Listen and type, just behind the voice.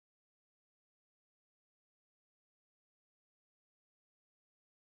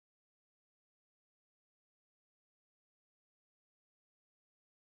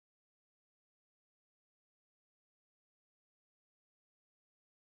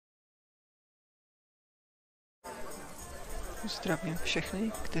Zdravím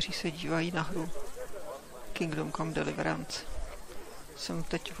všechny, kteří se dívají na hru Kingdom Come Deliverance. Jsem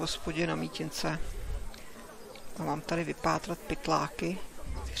teď v hospodě na Mýtince a mám tady vypátrat pytláky,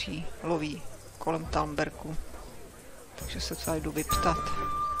 kteří loví kolem Talmberku. Takže se tady jdu vyptat.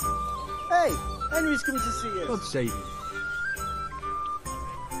 Hey, Henry's coming to see you. God save you.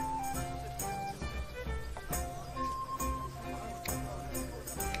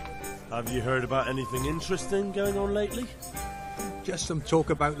 Have you heard about anything interesting going on lately? Just some talk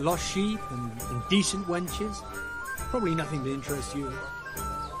about lost sheep and indecent wenches. Probably nothing to interest you.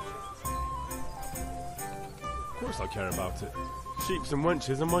 Of course I care about it. Sheeps and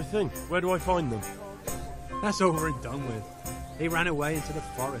wenches are my thing. Where do I find them? That's over and done with. They ran away into the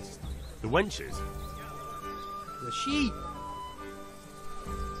forest. The wenches? The sheep.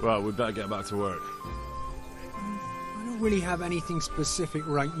 Well, we'd better get back to work. I don't really have anything specific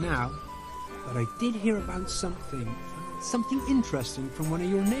right now, but I did hear about something interesting from one of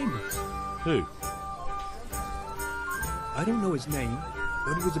your neighbors. Who? I don't know his name,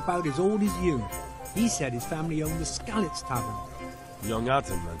 but he was about as old as you. He said his family owned the Skalitz Tavern. Young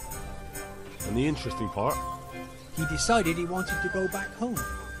Adam, then. And the interesting part? He decided he wanted to go back home,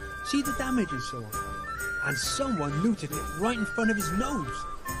 see the damage and so on. And someone looted it right in front of his nose.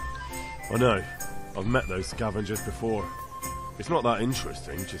 I know. I've met those scavengers before. It's not that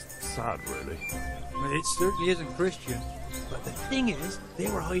interesting, just sad, really. Well, it certainly isn't Christian. But the thing is, they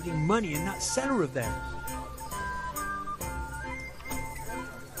were hiding money in that cellar of theirs.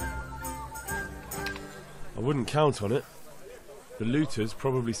 I wouldn't count on it. The looters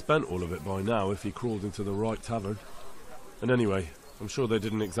probably spent all of it by now if he crawled into the right tavern. And anyway, I'm sure they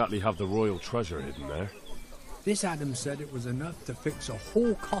didn't exactly have the royal treasure hidden there. This Adam said it was enough to fix a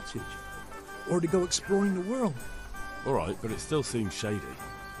whole cottage, or to go exploring the world. All right, but it still seems shady.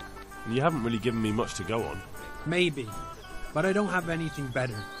 And you haven't really given me much to go on. Maybe, but I don't have anything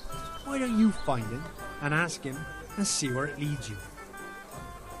better. Why don't you find him and ask him and see where it leads you?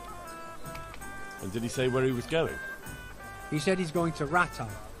 And did he say where he was going? He said he's going to Ratai,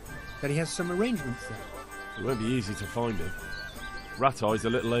 that he has some arrangements there. It won't be easy to find him. Ratai's a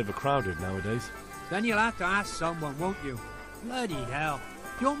little overcrowded nowadays. Then you'll have to ask someone, won't you? Bloody hell.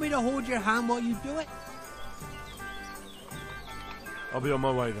 Do you want me to hold your hand while you do it? I'll be on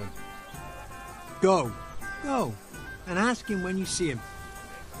my way then. Go. Go. And ask him when you see him.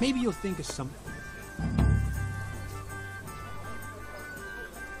 Maybe you'll think of something.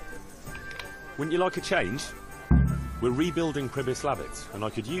 Wouldn't you like a change? We're rebuilding Pribyslavitz, and I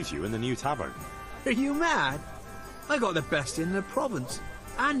could use you in the new tavern. Are you mad? I got the best in the province,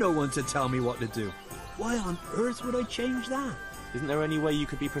 and no one to tell me what to do. Why on earth would I change that? Isn't there any way you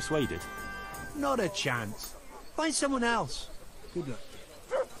could be persuaded? Not a chance. Find someone else. Good luck.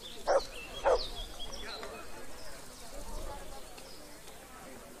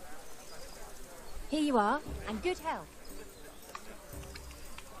 Here you are, and good health.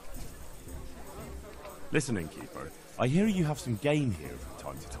 Listen, innkeeper, I hear you have some game here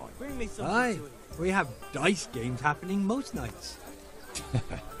from time to time. Bring me something Aye, to eat. we have dice games happening most nights.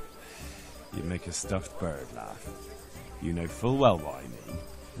 You make a stuffed bird laugh. You know full well what I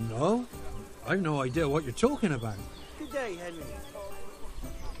mean. No? I've no idea what you're talking about. Good day, Henry.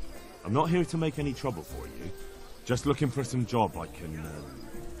 I'm not here to make any trouble for you. Just looking for some job I can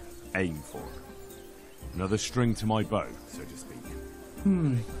aim for. Another string to my bow, so to speak.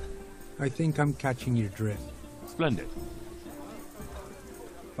 I think I'm catching your drift. Splendid.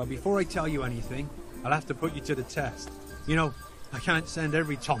 But before I tell you anything, I'll have to put you to the test. You know, I can't send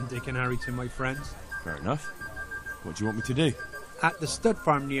every Tom, Dick and Harry to my friends. Fair enough. What do you want me to do? At the stud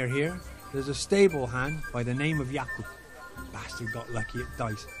farm near here, there's a stable hand by the name of Jakub. Bastard got lucky at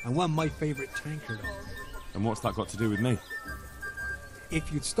dice and won my favourite tankard. And what's that got to do with me?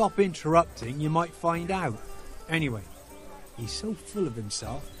 If you'd stop interrupting, you might find out. Anyway, he's so full of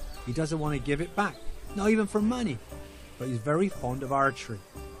himself, he doesn't want to give it back, not even for money. But he's very fond of archery,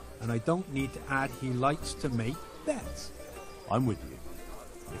 and I don't need to add he likes to make bets. I'm with you.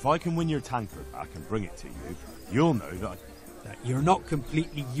 If I can win your tankard back and bring it to you, you'll know that That you're not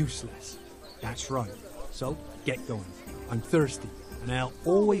completely useless. That's right. So, get going. I'm thirsty, and I'll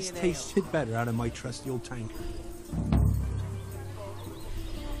always taste it better out of my trusty old tankard.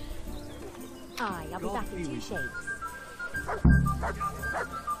 Aye, I'll be back in 2 shakes.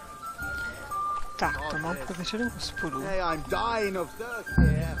 Tak, to mám prověřenou hospodu. Hey, I'm dying of thirst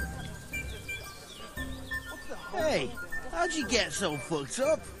here. Hey, how'd you get so fucked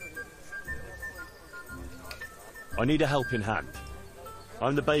up? I need a helping hand.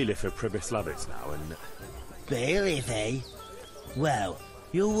 I'm the bailiff of Pribyslavitz now, and Bailiff, eh? Well,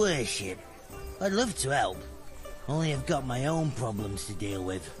 your worship, I'd love to help. Only I've got my own problems to deal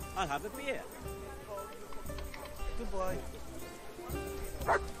with. I'll have a beer. Goodbye.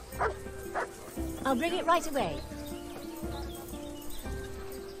 I'll bring it right away.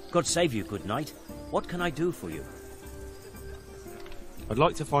 God save you, good night. What can I do for you? I'd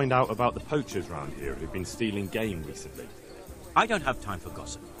like to find out about the poachers round here who've been stealing game recently. I don't have time for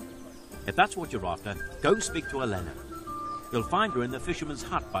gossip. If that's what you're after, go speak to Elena. You'll find her in the fisherman's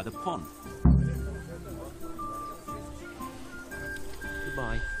hut by the pond.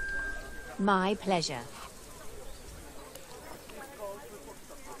 Goodbye. My pleasure.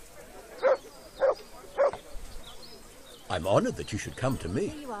 I'm honored that you should come to me.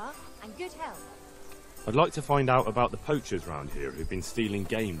 Here you are, and good health. I'd like to find out about the poachers round here who've been stealing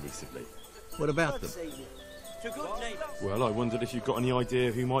game recently. What about them? To good neighbours. Well, I wondered if you've got any idea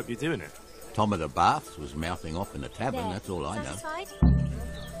who might be doing it. Tom of the Baths was mouthing off in the tavern, There. that's all I know. Satisfied?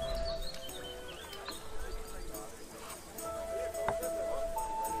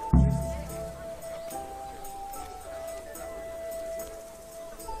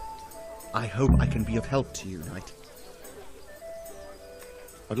 I hope I can be of help to you, Knight.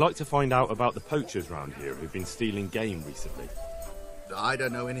 I'd like to find out about the poachers round here who've been stealing game recently. I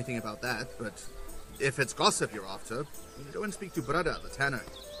don't know anything about that, but if it's gossip you're after, go and speak to Brother at the tanner.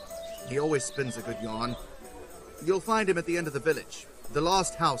 He always spins a good yarn. You'll find him at the end of the village, the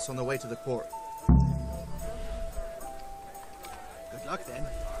last house on the way to the quarry. Good luck then.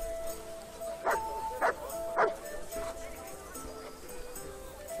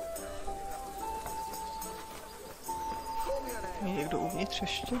 Je někdo uvnitř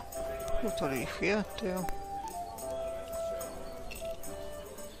ještě? No tady jich je, tyjo.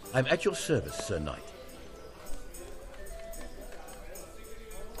 I'm at your service, Sir Knight.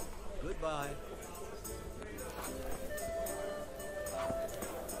 Goodbye.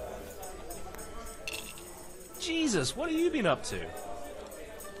 Jesus, what have you been up to?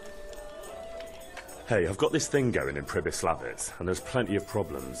 Hey, I've got this thing going in Pribyslavitz, and there's plenty of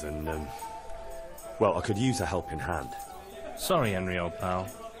problems, and, well, I could use a helping hand. Sorry, Henry, old pal,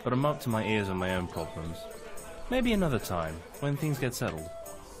 but I'm up to my ears on my own problems. Maybe another time, when things get settled.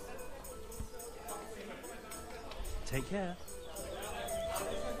 Take care.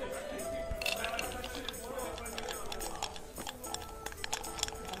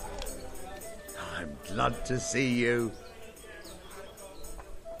 I'm glad to see you.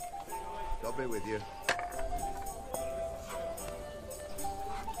 God be with you.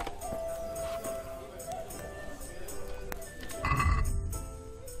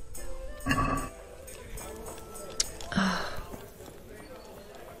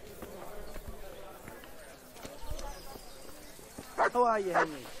 How are you,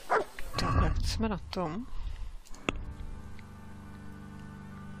 Henry? Tak, jak jsme na tom?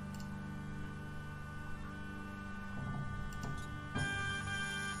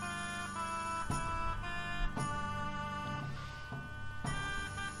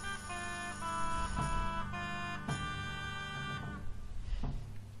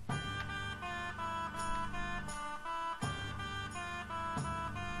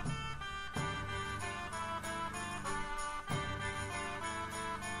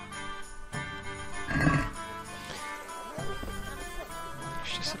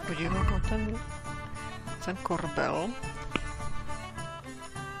 Ještě se podívám na ten korbel.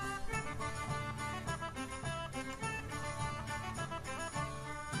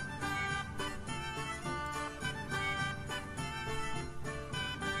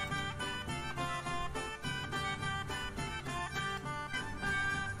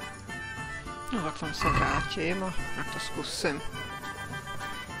 No tak tam se vrátím a to zkusím.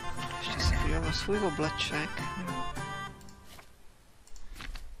 Ještě se podívám na svůj obleček.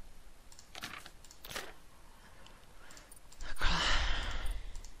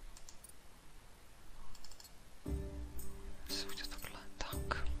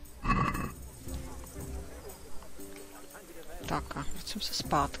 Tak a vracím se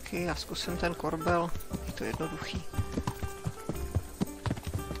zpátky a zkusím ten korbel, je to jednoduchý.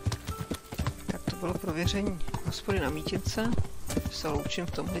 Tak to bylo prověření hospody na Mýtince, se loučím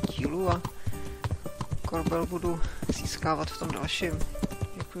v tomhle dílu a korbel budu získávat v tom dalším.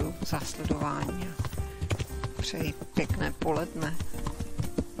 Děkuju za sledování a přeji pěkné poledne.